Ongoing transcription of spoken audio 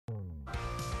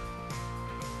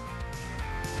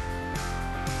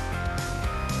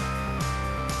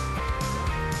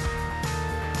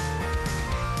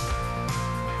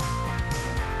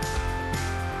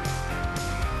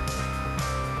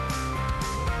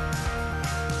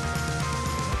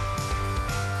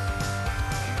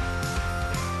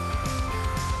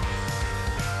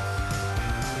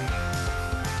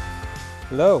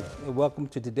Hello, and welcome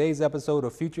to today's episode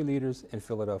of Future Leaders in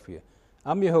Philadelphia.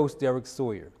 I'm your host, Derrick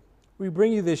Sawyer. We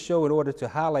bring you this show in order to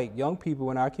highlight young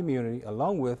people in our community,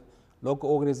 along with local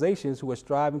organizations who are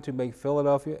striving to make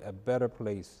Philadelphia a better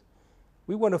place.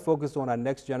 We want to focus on our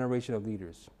next generation of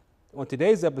leaders. On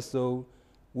today's episode,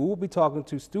 we will be talking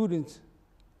to Students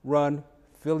Run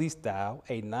Philly Style,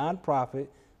 a nonprofit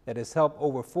that has helped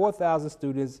over 4,000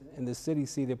 students in the city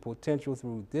see their potential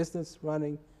through distance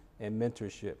running and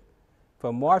mentorship.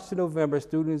 From March to November,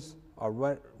 students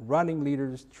are running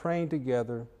leaders trained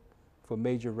together for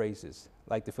major races,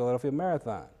 like the Philadelphia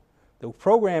Marathon. The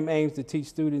program aims to teach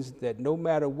students that no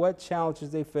matter what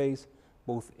challenges they face,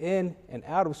 both in and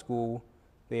out of school,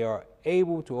 they are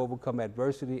able to overcome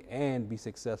adversity and be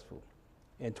successful.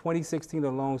 In 2016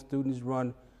 alone, Students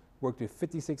Run worked with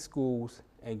 56 schools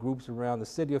and groups around the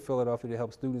city of Philadelphia to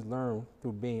help students learn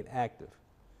through being active.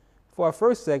 For our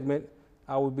first segment,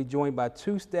 I will be joined by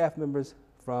two staff members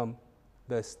from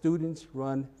the Students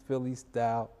Run Philly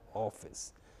Style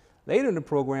office. Later in the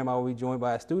program, I will be joined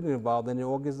by a student involved in the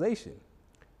organization.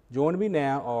 Joining me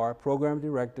now are Program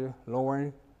Director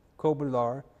Lauren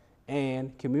Kobilar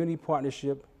and Community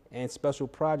Partnership and Special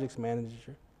Projects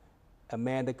Manager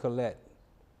Amanda Collette.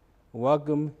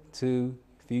 Welcome to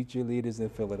Future Leaders in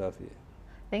Philadelphia.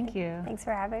 Thank you. Thanks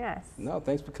for having us. No,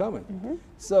 thanks for coming.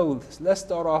 So let's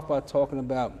start off by talking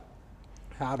about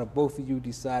how the both of you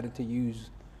decided to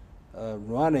use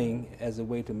running as a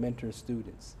way to mentor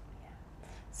students.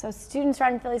 So Students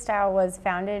Run Philly Style was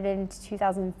founded in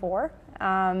 2004,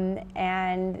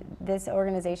 and this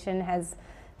organization has,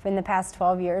 for the past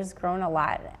 12 years, grown a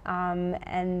lot.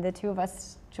 And the two of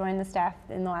us joined the staff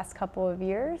in the last couple of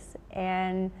years,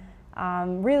 and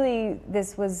really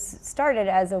this was started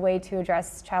as a way to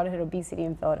address childhood obesity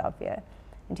in Philadelphia.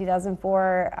 In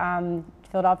 2004,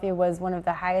 Philadelphia was one of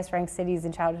the highest ranked cities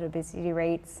in childhood obesity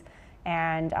rates,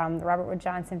 and the Robert Wood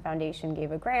Johnson Foundation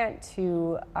gave a grant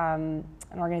to an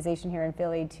organization here in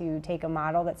Philly to take a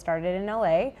model that started in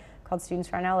LA called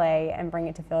Students Run LA and bring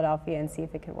it to Philadelphia and see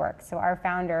if it could work. So our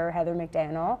founder, Heather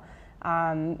McDaniel,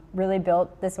 really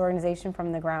built this organization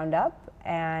from the ground up,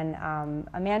 and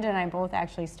Amanda and I both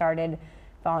actually started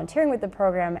volunteering with the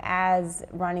program as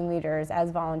running leaders, as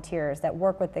volunteers that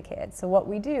work with the kids. So what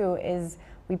we do is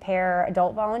we pair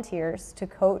adult volunteers to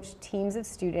coach teams of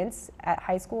students at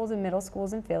high schools and middle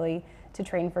schools in Philly to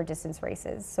train for distance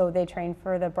races. So they train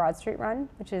for the Broad Street Run,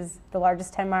 which is the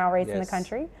largest 10-mile race in the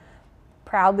country,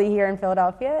 proudly here in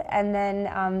Philadelphia, and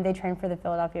then they train for the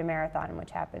Philadelphia Marathon,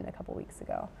 which happened a couple weeks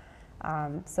ago.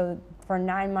 So for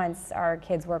 9 months, our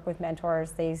kids work with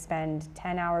mentors. They spend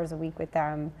 10 hours a week with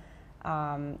them.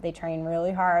 They train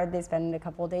really hard. They spend a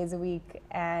couple of days a week,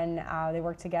 and they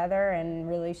work together and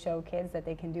really show kids that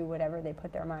they can do whatever they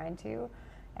put their mind to.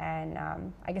 And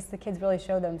I guess the kids really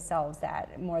show themselves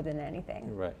that more than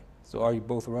anything. Right. So are you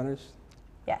both runners?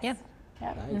 Yes. Yeah.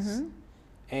 Yep. Nice.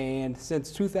 And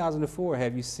since 2004,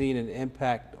 have you seen an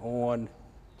impact on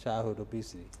childhood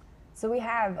obesity? So we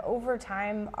have, over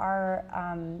time, our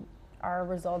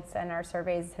results and our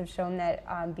surveys have shown that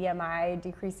BMI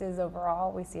decreases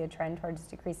overall. We see a trend towards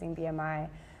decreasing BMI.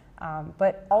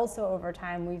 But also over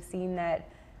time, we've seen that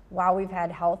while we've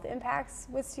had health impacts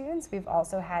with students, we've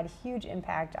also had huge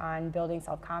impact on building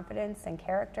self-confidence and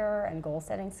character and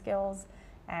goal-setting skills.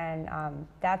 And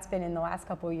that's been, in the last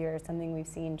couple of years, something we've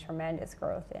seen tremendous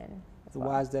growth in. So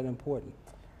why is that important?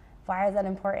 Why is that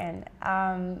important?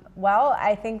 Well,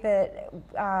 I think that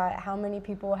how many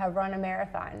people have run a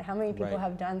marathon? How many people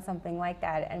have done something like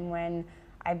that? And when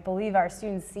I believe our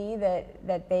students see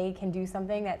that they can do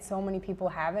something that so many people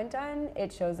haven't done,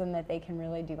 it shows them that they can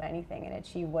really do anything and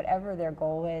achieve whatever their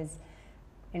goal is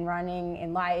in running,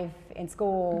 in life, in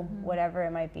school, whatever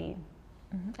it might be.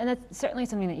 And that's certainly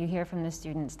something that you hear from the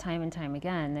students time and time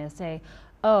again. They'll say,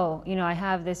 oh, I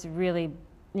have this really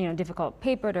difficult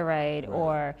paper to write,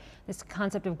 or this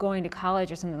concept of going to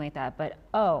college or something like that, but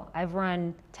I've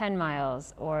run 10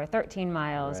 miles or 13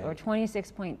 miles or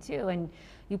 26.2, and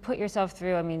you put yourself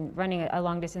through, running a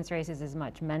long distance race is as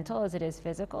much mental as it is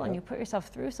physical, and you put yourself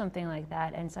through something like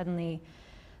that, and suddenly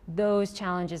those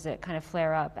challenges that kind of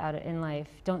flare up out in life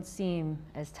don't seem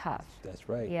as tough. That's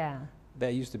right. Yeah.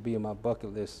 That used to be on my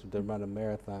bucket list, to run a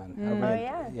marathon.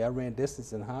 I ran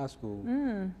distance in high school,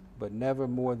 but never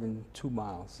more than 2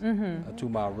 miles, a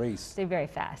 2-mile race. They're very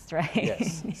fast, right?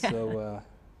 Yes. So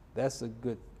that's a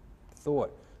good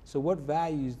thought. So what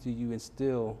values do you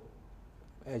instill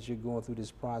as you're going through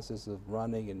this process of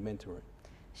running and mentoring?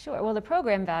 Sure. Well, the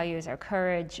program values are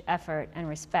courage, effort, and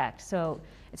respect. So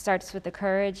it starts with the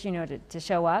courage, to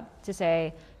show up, to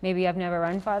say, maybe I've never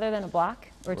run farther than a block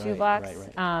or 2 blocks,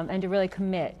 and to really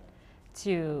commit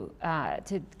to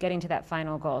getting to that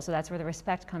final goal. So that's where the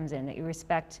respect comes in, that you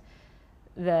respect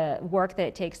the work that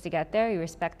it takes to get there, you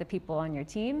respect the people on your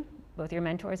team, both your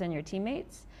mentors and your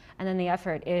teammates, and then the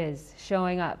effort is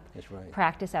showing up. That's right.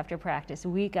 Practice after practice,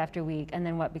 week after week, and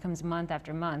then what becomes month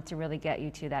after month to really get you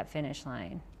to that finish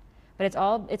line. But it's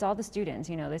all the students,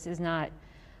 you know, this is not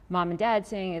mom and dad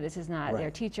saying it, this is not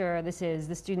their teacher, this is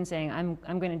the student saying,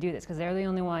 I'm going to do this, because they're the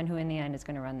only one who in the end is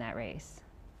going to run that race.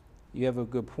 You have a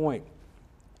good point.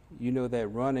 You know that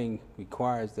running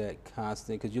requires that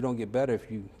constant, because you don't get better if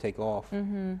you take off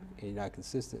and you're not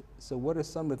consistent. So what are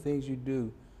some of the things you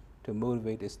do to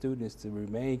motivate the students to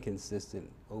remain consistent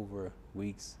over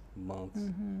weeks, months?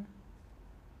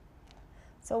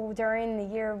 So during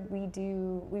the year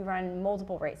we run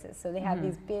multiple races. So they have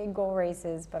these big goal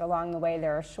races, but along the way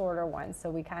there are shorter ones. So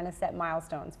we kind of set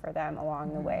milestones for them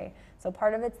along the way. So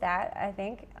part of it's that, I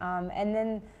think. And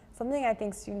then something I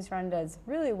think Students Run does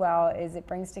really well is it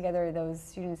brings together those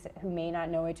students who may not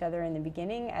know each other in the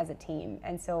beginning as a team.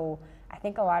 And so I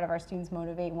think a lot of our students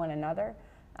motivate one another.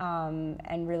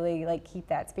 And really like keep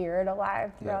that spirit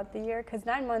alive throughout the year, because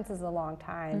 9 months is a long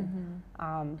time.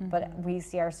 But we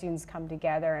see our students come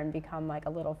together and become like a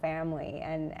little family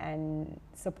and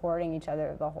supporting each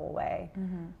other the whole way.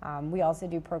 We also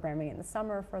do programming in the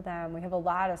summer for them. We have a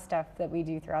lot of stuff that we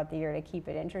do throughout the year to keep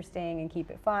it interesting and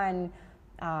keep it fun.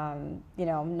 You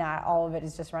know, not all of it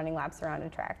is just running laps around a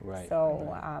track.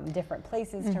 So different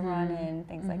places to run in,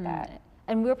 things like that.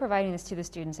 And we're providing this to the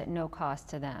students at no cost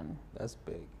to them. That's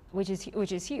big. Which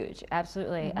is huge,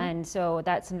 absolutely. And so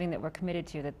that's something that we're committed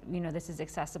to, that, you know, this is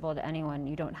accessible to anyone.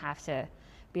 You don't have to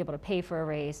be able to pay for a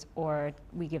race, or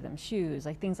we give them shoes,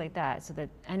 like things like that, so that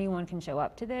anyone can show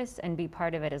up to this and be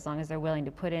part of it as long as they're willing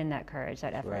to put in that courage,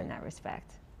 that effort, and that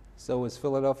respect. So is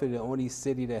Philadelphia the only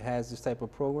city that has this type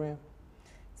of program?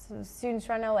 So Students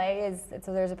Run LA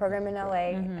so there's a program in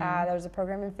LA, there's a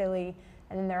program in Philly,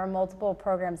 and then there are multiple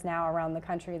programs now around the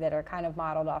country that are kind of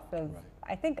modeled off of,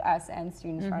 I think, us and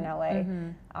Students Run LA,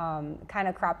 kind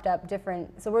of cropped up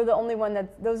different. So we're the only one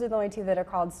those are the only two that are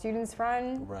called Students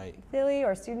Run Philly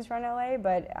or Students Run LA,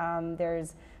 but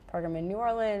there's a program in New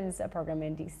Orleans, a program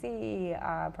in DC,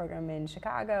 a program in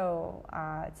Chicago.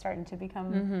 It's starting to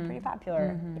become pretty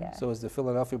popular. So is the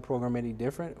Philadelphia program any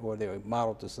different, or they're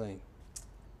modeled the same?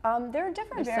 There are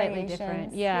different They're variations.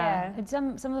 Slightly different, And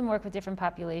some of them work with different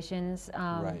populations.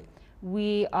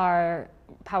 We are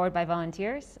powered by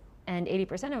volunteers, and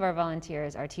 80% of our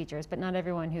volunteers are teachers, but not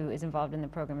everyone who is involved in the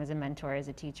program as a mentor is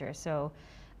a teacher. So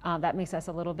that makes us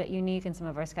a little bit unique in some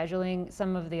of our scheduling.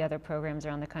 Some of the other programs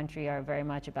around the country are very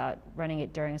much about running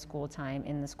it during school time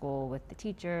in the school with the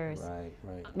teachers.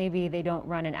 Maybe they don't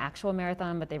run an actual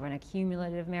marathon, but they run a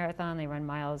cumulative marathon. They run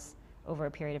miles over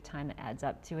a period of time that adds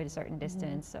up to a certain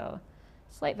distance. So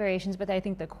slight variations, but I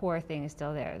think the core thing is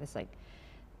still there. This like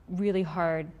really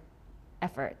hard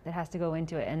effort that has to go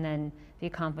into it, and then the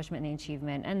accomplishment and the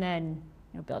achievement, and then,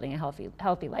 you know, building a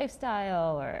healthy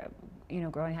lifestyle, or, you know,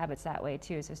 growing habits that way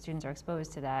too. So students are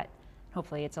exposed to that.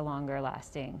 Hopefully it's a longer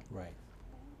lasting.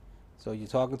 So you're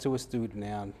talking to a student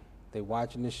now, they're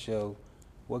watching this show.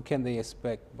 What can they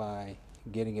expect by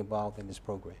getting involved in this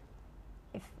program?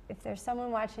 If there's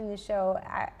someone watching the show,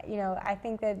 I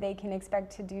think that they can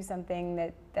expect to do something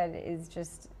that is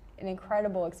just an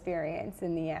incredible experience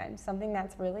in the end. Something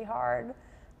that's really hard,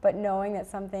 but knowing that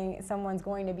someone's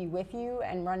going to be with you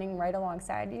and running right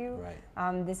alongside you.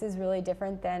 This is really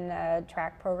different than a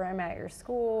track program at your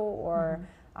school, or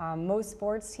most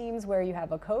sports teams where you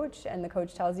have a coach and the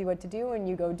coach tells you what to do and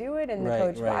you go do it and the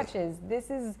coach watches. This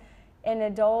is an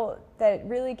adult that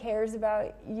really cares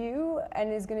about you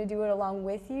and is going to do it along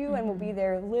with you and will be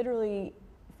there literally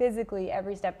physically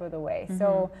every step of the way.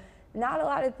 So not a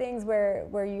lot of things where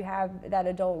you have that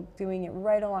adult doing it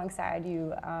right alongside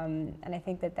you, and I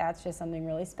think that that's just something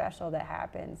really special that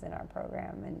happens in our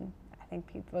program, and I think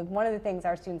one of the things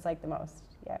our students like the most.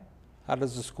 How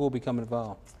does the school become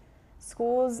involved?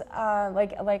 Schools,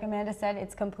 like Amanda said,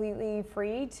 it's completely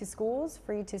free to schools,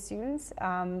 free to students.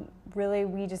 Really,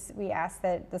 we ask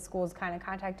that the schools kind of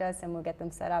contact us and we'll get them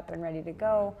set up and ready to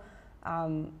go.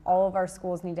 All of our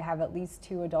schools need to have at least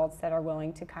 2 adults that are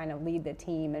willing to kind of lead the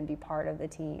team and be part of the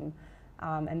team.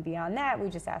 And beyond that, we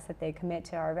just ask that they commit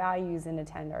to our values and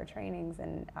attend our trainings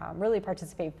and really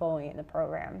participate fully in the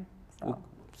program.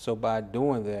 So by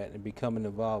doing that and becoming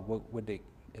involved, what would they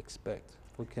expect?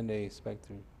 What can they expect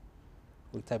to?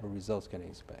 What type of results can they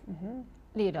expect?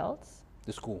 The adults?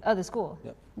 The school. Oh, the school.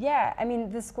 Yeah, I mean,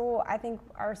 the school, I think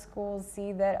our schools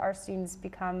see that our students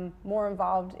become more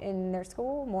involved in their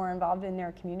school, more involved in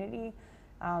their community.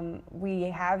 We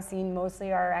have seen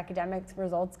mostly our academic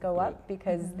results go up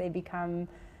because they become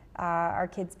our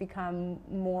kids become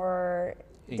more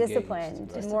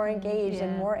disciplined, right. and more engaged, Yeah.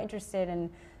 and more interested. And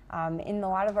in a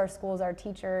lot of our schools, our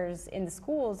teachers in the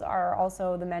schools are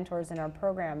also the mentors in our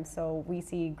program. So we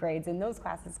see grades in those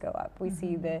classes go up. We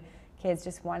see the kids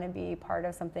just want to be part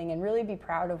of something and really be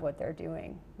proud of what they're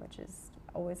doing, which is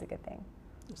always a good thing.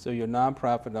 So your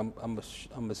nonprofit,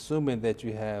 I'm assuming that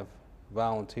you have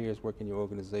volunteers working your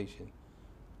organization.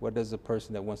 What does a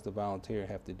person that wants to volunteer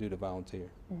have to do to volunteer?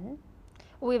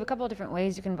 Well, we have a couple of different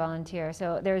ways you can volunteer.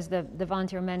 So there's the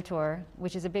volunteer mentor,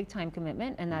 which is a big time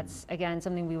commitment, and that's, again,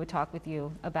 something we would talk with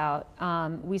you about.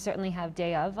 We certainly have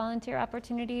day of volunteer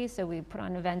opportunities, so we put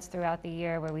on events throughout the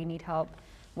year where we need help,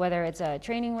 whether it's a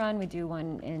training run. We do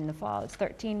one in the fall, it's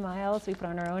 13 miles. We put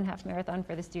on our own half marathon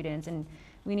for the students, and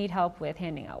we need help with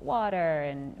handing out water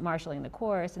and marshaling the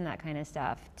course and that kind of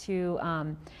stuff. To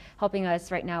helping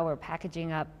us right now, we're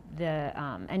packaging up the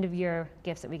end of year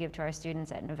gifts that we give to our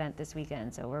students at an event this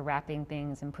weekend. So we're wrapping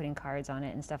things and putting cards on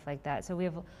it and stuff like that. So we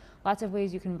have lots of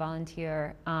ways you can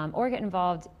volunteer or get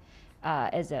involved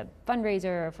as a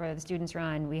fundraiser for the students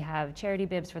run. We have charity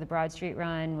bibs for the Broad Street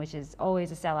Run, which is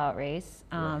always a sellout race.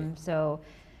 Right. So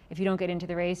if you don't get into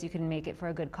the race, you can make it for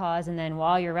a good cause, and then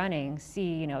while you're running,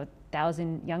 see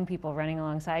 1,000 young people running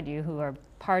alongside you who are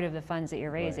part of the funds that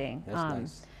you're raising. Right. That's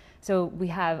nice. So we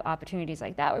have opportunities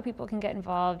like that where people can get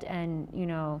involved, and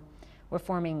we're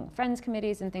forming friends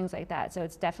committees and things like that. So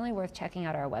it's definitely worth checking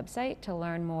out our website to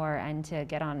learn more and to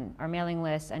get on our mailing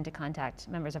list and to contact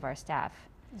members of our staff.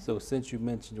 So since you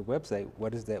mentioned your website,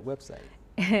 what is that website?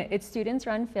 It's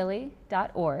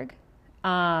studentsrunphilly.org.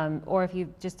 Or if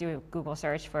you just do a Google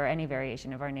search for any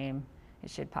variation of our name, it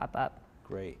should pop up.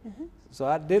 Great. So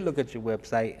I did look at your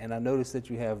website, and I noticed that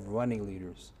you have running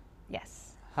leaders.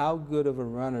 Yes. How good of a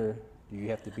runner do you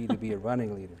have to be a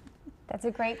running leader? That's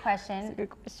a great question. That's a good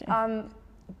question.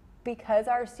 Because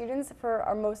our students,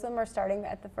 most of them are starting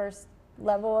at the first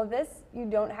level of this, you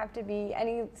don't have to be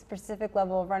any specific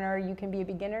level of runner. You can be a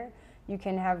beginner. You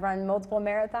can have run multiple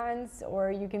marathons,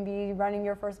 or you can be running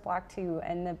your first block too.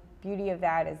 And the beauty of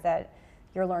that is that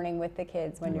you're learning with the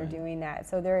kids when you're doing that.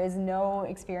 So there is no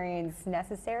experience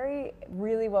necessary.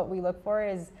 Really what we look for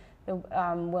is the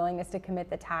willingness to commit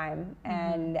the time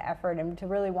and the effort, and to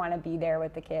really want to be there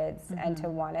with the kids and to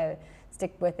want to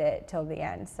stick with it till the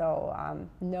end. So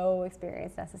no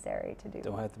experience necessary to do.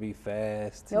 Don't have to be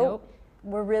fast. Nope.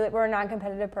 We're a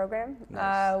non-competitive program.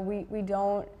 Nice. We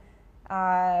don't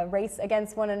race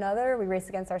against one another. We race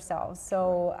against ourselves.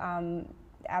 So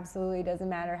absolutely doesn't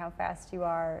matter how fast you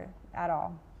are at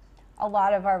all. A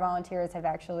lot of our volunteers have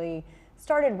actually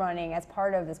started running as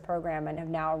part of this program and have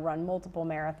now run multiple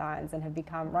marathons and have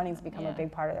running's become a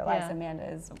big part of their lives. Amanda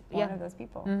is one of those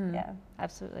people. Yeah,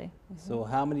 absolutely. So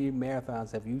how many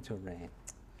marathons have you two ran?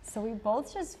 So we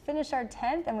both just finished our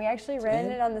 10th, and we actually ran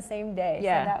it on the same day.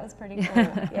 Yeah. So that was pretty cool.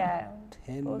 Yeah.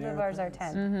 10 Both marathons? of ours are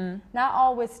 10th. Not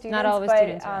all with students. Not all with but,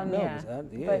 students, right. No,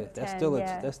 Yeah. But that's 10, still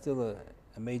yeah. that's still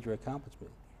a major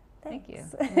accomplishment. Thank you.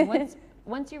 Thanks.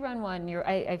 Once you run one,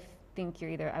 I think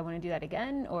you're either, I want to do that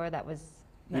again, or that was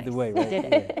nice. Either way, right? Did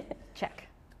it. Check.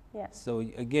 Yeah. So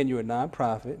again, you're a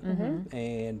nonprofit,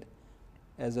 and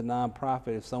as a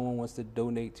nonprofit, if someone wants to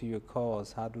donate to your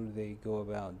cause, how do they go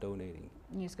about donating?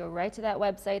 You just go right to that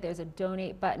website. There's a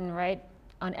donate button right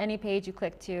on any page you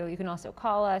click to. You can also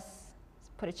call us,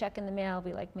 put a check in the mail.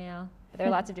 We like mail. But there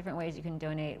are lots of different ways you can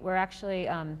donate. We're actually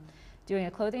doing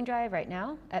a clothing drive right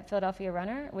now at Philadelphia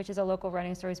Runner, which is a local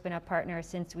running store who's been a partner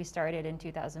since we started in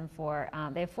 2004.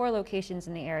 They have 4 locations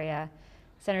in the area: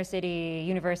 Center City,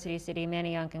 University City,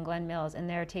 Manayunk, and Glen Mills, and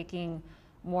they're taking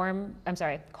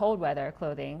cold weather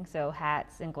clothing, so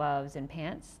hats and gloves and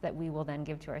pants that we will then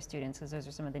give to our students, because those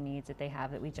are some of the needs that they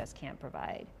have that we just can't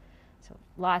provide. So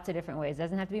lots of different ways. It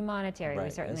doesn't have to be monetary. Right, We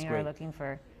certainly that's are great. looking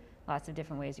for lots of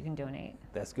different ways you can donate.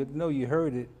 That's good to know. You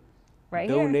heard it. Right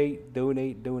Donate,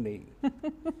 donate, donate.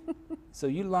 So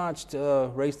you launched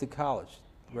Race to College,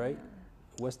 right?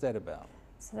 What's that about?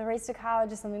 So the Race to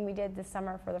College is something we did this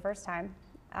summer for the first time.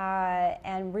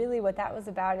 And really what that was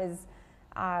about is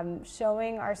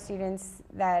showing our students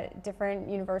that different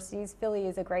universities, Philly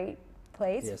is a great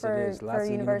place Yes, it for is. Lots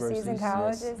of universities and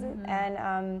universities, colleges.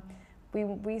 And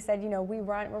we said,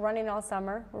 we're running all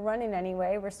summer. We're running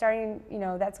anyway. We're starting,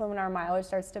 that's when our mileage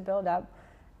starts to build up.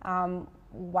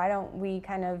 Why don't we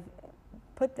kind of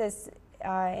put this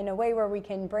in a way where we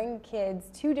can bring kids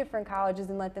to different colleges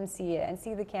and let them see it and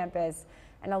see the campus.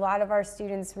 And a lot of our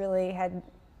students really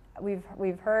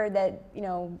we've heard that,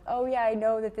 oh yeah, I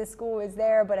know that this school is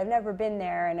there, but I've never been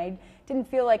there, and I didn't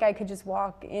feel like I could just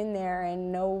walk in there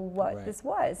and know what this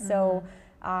was. So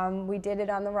we did it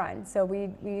on the run. So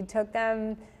we took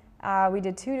them We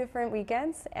did 2 different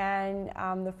weekends, and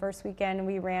the first weekend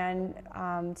we ran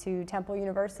to Temple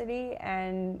University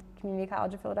and Community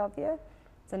College of Philadelphia.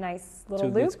 It's a nice little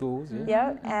 2 loop. good schools,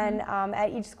 yeah. Yep, and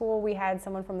at each school we had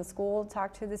someone from the school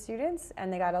talk to the students,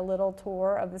 and they got a little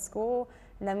tour of the school.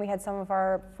 And then we had some of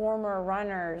our former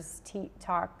runners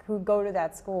talk who go to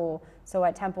that school. So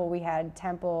at Temple we had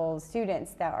Temple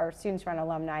students that are students run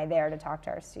alumni there to talk to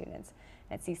our students.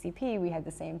 At CCP we had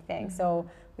the same thing. So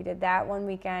we did that one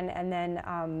weekend, and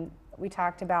then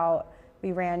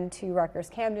we ran to Rutgers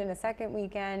Camden a second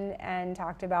weekend and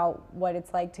talked about what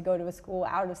it's like to go to a school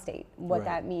out of state, what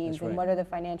that means, and what are the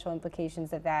financial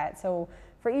implications of that. So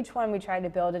for each one we tried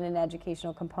to build in an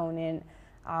educational component.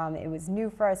 It was new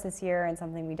for us this year and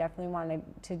something we definitely wanted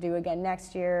to do again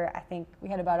next year. I think we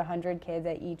had about 100 kids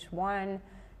at each one.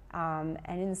 And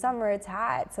in the summer it's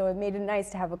hot, so it made it nice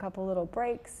to have a couple little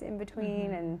breaks in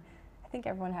between, and I think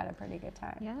everyone had a pretty good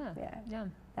time. Yeah.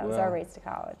 That was our race to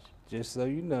college. Just so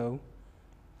you know,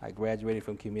 I graduated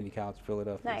from Community College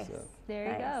Philadelphia. Nice. So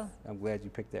There you go. I'm glad you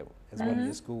picked that as one of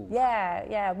your schools.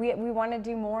 Yeah. We want to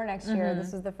do more next year.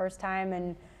 This was the first time,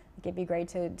 and it'd be great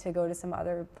to go to some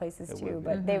other places too.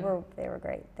 But they were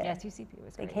great there. Yeah, CCP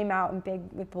was They great. came out in big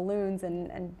with balloons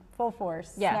and full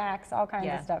force, snacks, all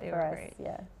kinds of stuff they for were us. great.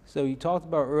 Yeah. So you talked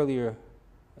about earlier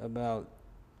about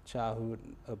childhood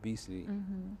obesity.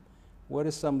 What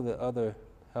are some of the other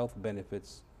health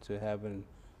benefits to having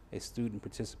a student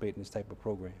participate in this type of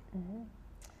program?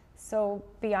 So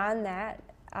beyond that,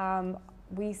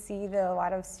 we see that a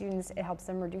lot of students, it helps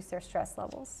them reduce their stress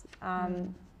levels.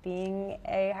 Being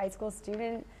a high school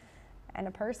student and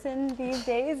a person these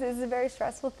days is a very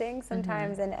stressful thing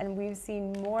sometimes, and we've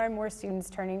seen more and more students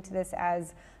turning to this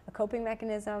as a coping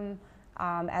mechanism,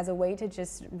 as a way to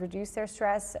just reduce their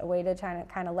stress, a way to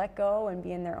kind of let go and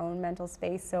be in their own mental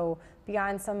space. So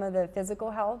beyond some of the physical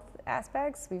health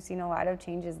aspects, we've seen a lot of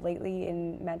changes lately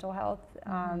in mental health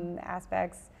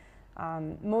aspects,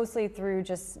 mostly through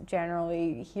just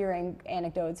generally hearing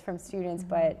anecdotes from students,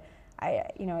 but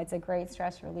it's a great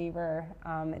stress reliever.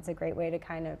 It's a great way to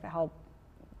kind of help,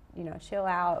 chill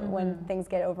out when things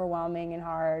get overwhelming and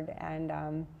hard. And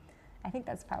I think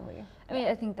that's probably.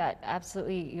 I think that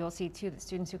absolutely you'll see too that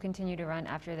students who continue to run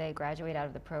after they graduate out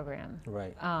of the program.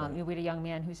 Right. We had a young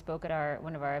man who spoke at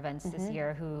one of our events this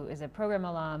year who is a program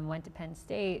alum, went to Penn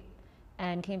State,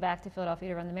 and came back to Philadelphia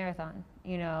to run the marathon.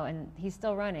 And he's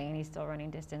still running, and he's still running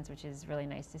distance, which is really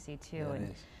nice to see too. Yeah,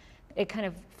 and it kind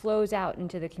of flows out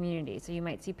into the community. So you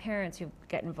might see parents who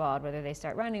get involved, whether they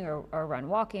start running or run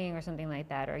walking or something like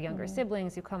that, or younger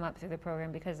siblings who come up through the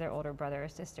program because their older brother or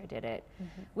sister did it,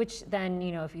 which then,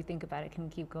 if you think about it, can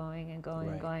keep going and going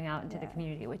and going out into the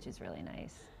community, which is really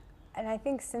nice. And I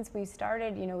think since we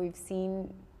started, we've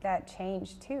seen that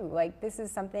change too. Like, this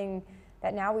is something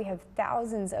that now we have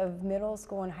thousands of middle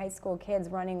school and high school kids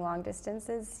running long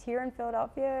distances here in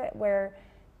Philadelphia, where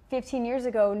 15 years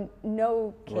ago,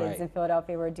 no kids in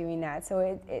Philadelphia were doing that. So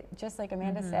it just like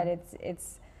Amanda said,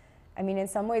 it's in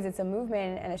some ways it's a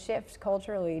movement and a shift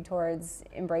culturally towards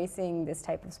embracing this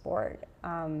type of sport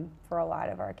for a lot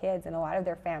of our kids and a lot of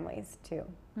their families too.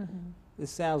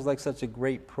 This sounds like such a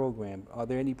great program. Are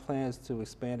there any plans to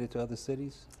expand it to other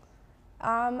cities?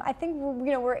 I think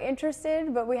we're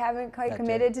interested, but we haven't quite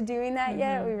committed to doing that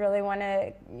yet. We really want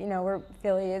to,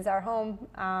 Philly is our home,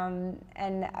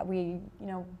 and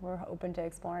we're open to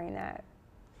exploring that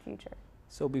future.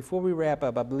 So before we wrap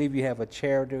up, I believe you have a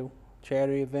charity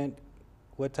event.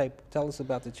 Tell us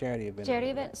about the charity event.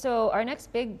 Charity event. So our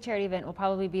next big charity event will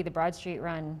probably be the Broad Street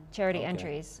Run charity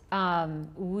entries,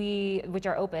 which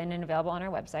are open and available on our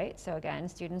website. So again,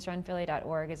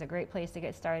 studentsrunphilly.org is a great place to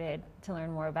get started to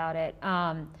learn more about it.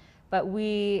 But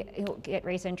we get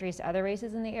race entries to other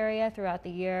races in the area throughout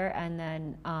the year, and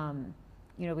then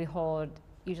we hold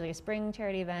usually a spring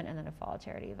charity event and then a fall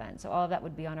charity event. So all of that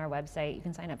would be on our website. You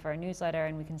can sign up for our newsletter,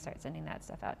 and we can start sending that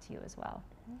stuff out to you as well.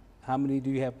 How many do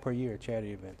you have per year,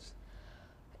 charity events?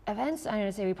 Events, I'm going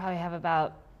to say we probably have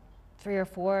about 3 or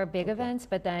 4 big events,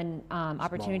 but then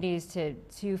opportunities to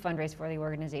fundraise for the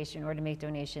organization or to make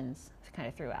donations kind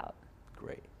of throughout.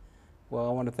 Great. Well,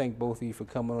 I want to thank both of you for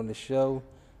coming on the show.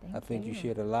 I think you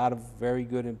shared a lot of very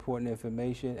good, important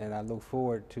information, and I look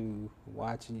forward to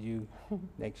watching you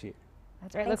next year.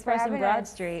 That's right. Thanks Look for us having in Broad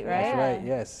us. Street, right? That's right,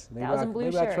 yes. Maybe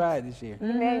I'll try it this year.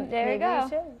 There you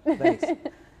go. Thanks.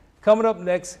 Coming up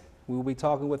next, we'll be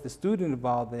talking with the student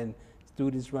involved in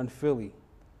Students Run Philly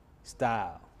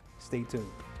Style. Stay tuned.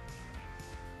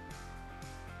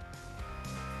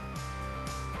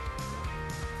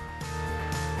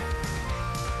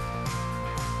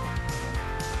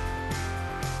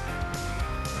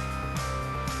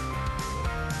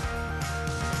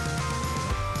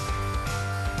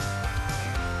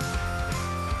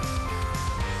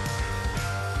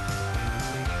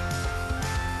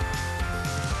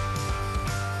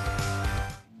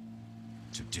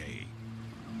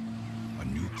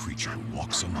 creature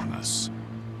walks among us,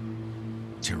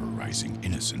 terrorizing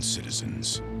innocent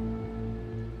citizens.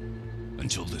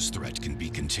 Until this threat can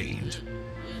be contained,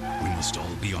 we must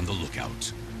all be on the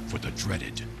lookout for the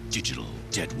dreaded digital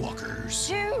deadwalkers.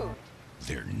 Dude!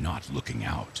 They're not looking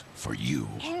out for you.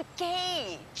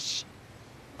 Engage!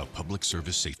 A public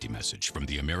service safety message from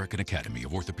the American Academy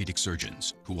of Orthopedic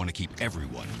Surgeons, who want to keep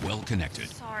everyone well connected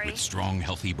with strong,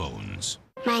 healthy bones.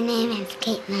 My name is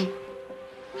Caitlin.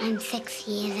 I'm 6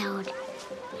 years old.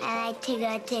 I like to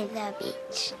go to the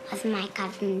beach with my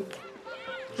cousins.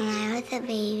 When I was a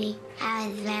baby, I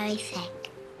was very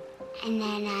sick. And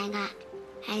then I got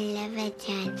a liver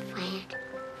transplant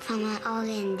from an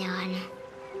organ donor.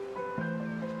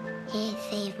 He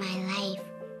saved my life.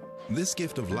 This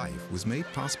gift of life was made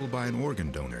possible by an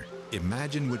organ donor.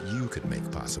 Imagine what you could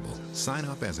make possible. Sign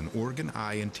up as an organ,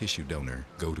 eye, and tissue donor.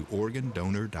 Go to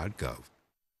organdonor.gov.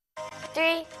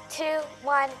 3, 2,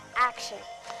 1, action.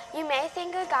 You may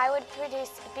think a guy would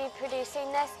be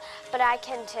producing this, but I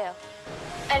can too.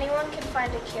 Anyone can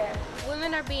find a cure.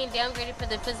 Women are being downgraded for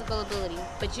their physical ability,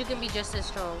 but you can be just as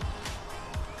strong.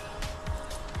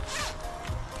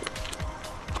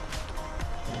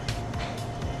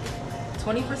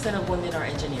 %20 of women are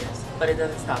engineers, but it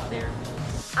doesn't stop there.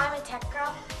 I'm a tech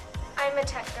girl. I'm a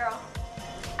tech girl.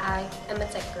 I am a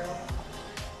tech girl.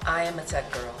 I am a tech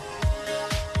girl.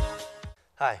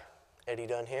 Hi, Eddie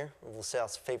Dunn here with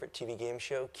LaSalle's favorite TV game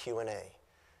show, Q&A. Did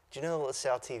you know that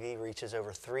LaSalle TV reaches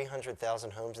over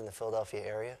 300,000 homes in the Philadelphia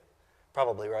area?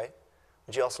 Probably, right?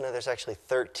 Did you also know there's actually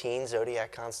 13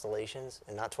 zodiac constellations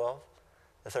and not 12?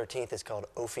 The 13th is called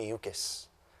Ophiuchus.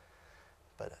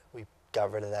 But we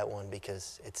got rid of that one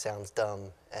because it sounds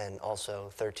dumb, and also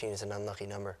 13 is an unlucky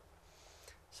number.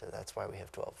 So that's why we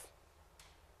have 12.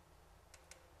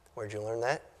 Where'd you learn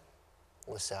that?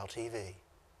 LaSalle TV.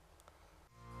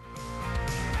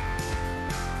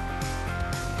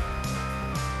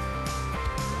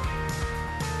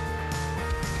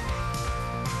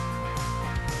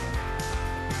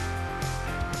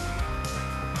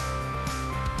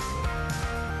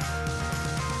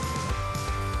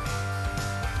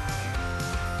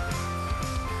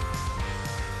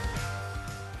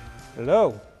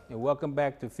 Hello, and welcome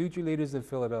back to Future Leaders in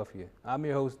Philadelphia. I'm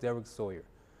your host, Derrick Sawyer.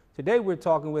 Today we're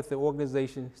talking with the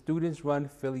organization Students Run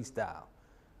Philly Style.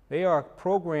 They are a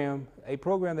program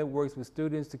that works with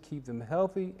students to keep them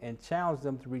healthy and challenge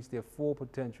them to reach their full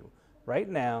potential. Right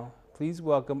now, please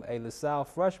welcome a LaSalle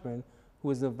freshman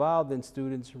who is involved in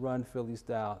Students Run Philly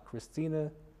Style, Christina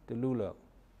DeLulo.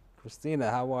 Christina,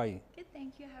 how are you? Good,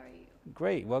 thank you. How are you?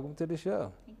 Great, welcome to the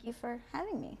show. Thank you for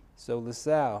having me. So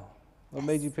LaSalle, what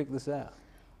made you pick LaSalle?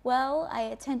 Well, I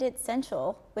attended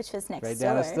Central, which was next door. Right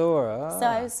down the store. Ah. So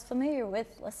I was familiar with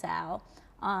LaSalle.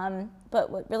 But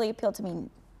what really appealed to me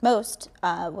most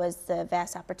was the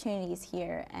vast opportunities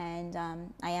here. And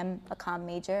I am a comm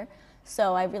major,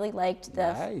 so I really liked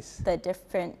the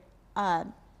different,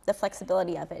 the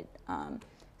flexibility of it.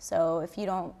 So if you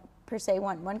don't per se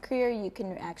want one career, you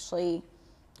can actually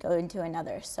go into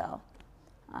another. So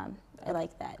I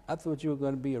like that. I thought you were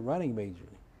going to be a running major.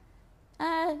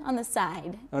 On the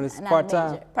side. On this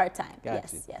part-time? Part-time,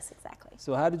 Gotcha. yes, exactly.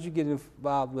 So how did you get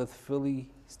involved with Philly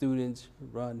Students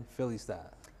Run Philly Style?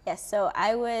 Yes, so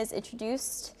I was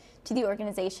introduced to the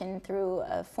organization through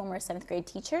a former 7th grade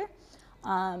teacher.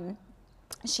 A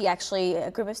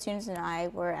group of students and I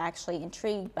were actually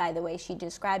intrigued by the way she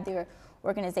described their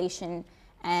organization,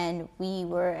 and we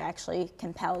were actually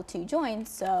compelled to join.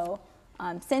 So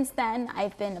since then,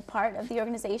 I've been a part of the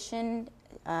organization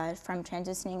from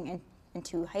transitioning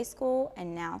into high school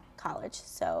and now college.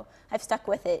 So I've stuck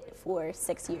with it for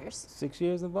 6 years. 6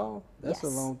 years involved? That's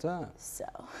yes. a long time.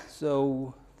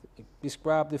 So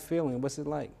describe the feeling. What's it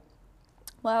like?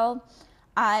 Well,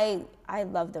 I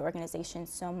love the organization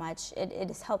so much. It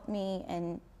has helped me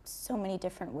in so many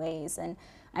different ways, and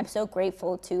I'm so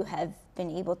grateful to have been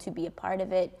able to be a part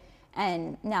of it.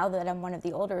 And now that I'm one of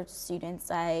the older students,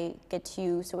 I get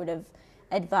to sort of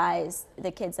advise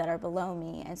the kids that are below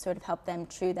me and sort of help them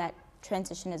through that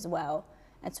transition as well,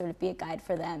 and sort of be a guide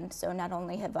for them. So not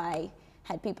only have I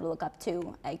had people to look up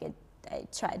to, I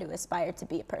try to aspire to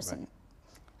be a person,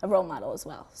 a role model as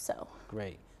well. So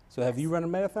great. So have you run a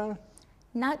marathon?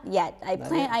 Not yet.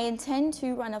 I intend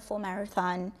to run a full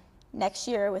marathon next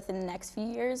year, within the next few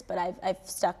years, but I've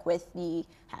stuck with the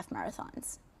half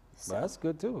marathons. So, well, that's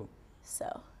good too.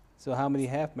 So how many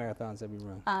half marathons have you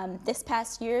run? This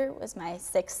past year was my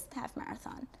 6th half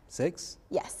marathon. 6?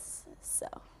 Yes. So.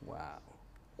 Wow.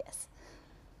 Yes.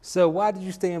 So why did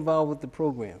you stay involved with the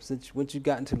program? Once you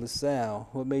got into LaSalle,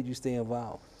 what made you stay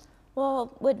involved?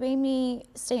 Well, what made me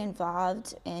stay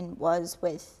involved was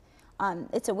with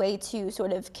it's a way to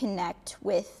sort of connect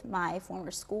with my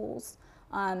former schools.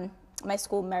 My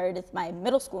school, Meredith, my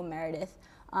middle school, Meredith,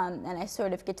 and I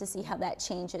sort of get to see how that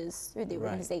changes through the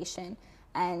organization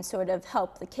and sort of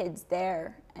help the kids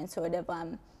there and sort of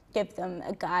give them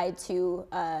a guide to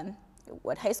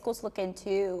what high schools look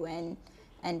into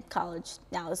and college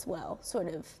now as well, sort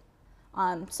of.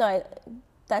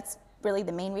 That's really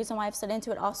the main reason why I've studied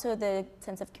into it. Also the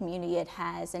sense of community it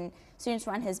has, and Students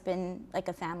Run has been like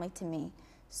a family to me.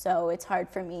 So it's hard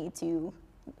for me to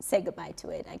say goodbye to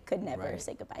it. I could never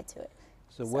say goodbye to it.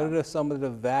 So what are some of the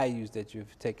values that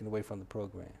you've taken away from the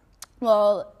program?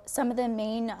 Well, some of the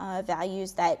main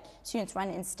values that Students Run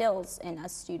instills in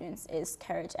us students is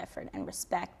courage, effort, and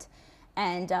respect.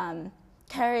 And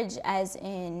courage as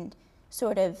in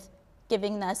sort of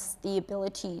giving us the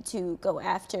ability to go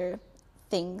after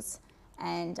things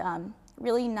and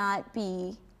really not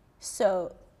be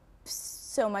so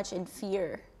much in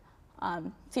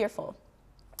fearful,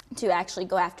 to actually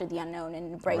go after the unknown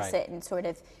and embrace it and sort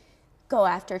of go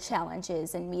after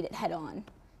challenges and meet it head on.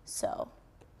 So,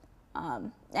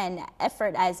 and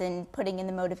effort as in putting in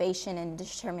the motivation and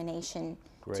determination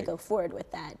to go forward with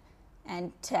that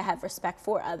and to have respect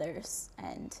for others,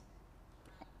 and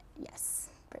yes,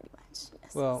 pretty much,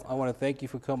 yes. Well, I want to thank you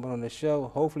for coming on the show.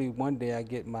 Hopefully one day I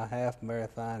get my half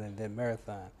marathon and then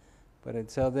marathon. But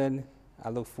until then, I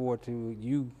look forward to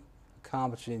you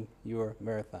accomplishing your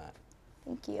marathon.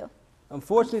 Thank you.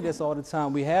 Unfortunately, that's all the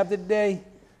time we have today.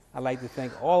 I'd like to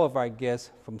thank all of our guests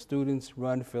from Students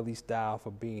Run Philly Style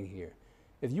for being here.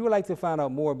 If you would like to find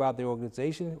out more about the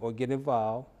organization or get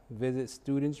involved, visit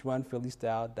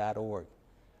studentsrunphillystyle.org.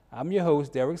 I'm your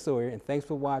host, Derrick Sawyer, and thanks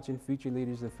for watching Future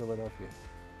Leaders in Philadelphia,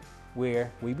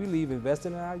 where we believe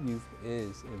investing in our youth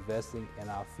is investing in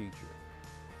our future.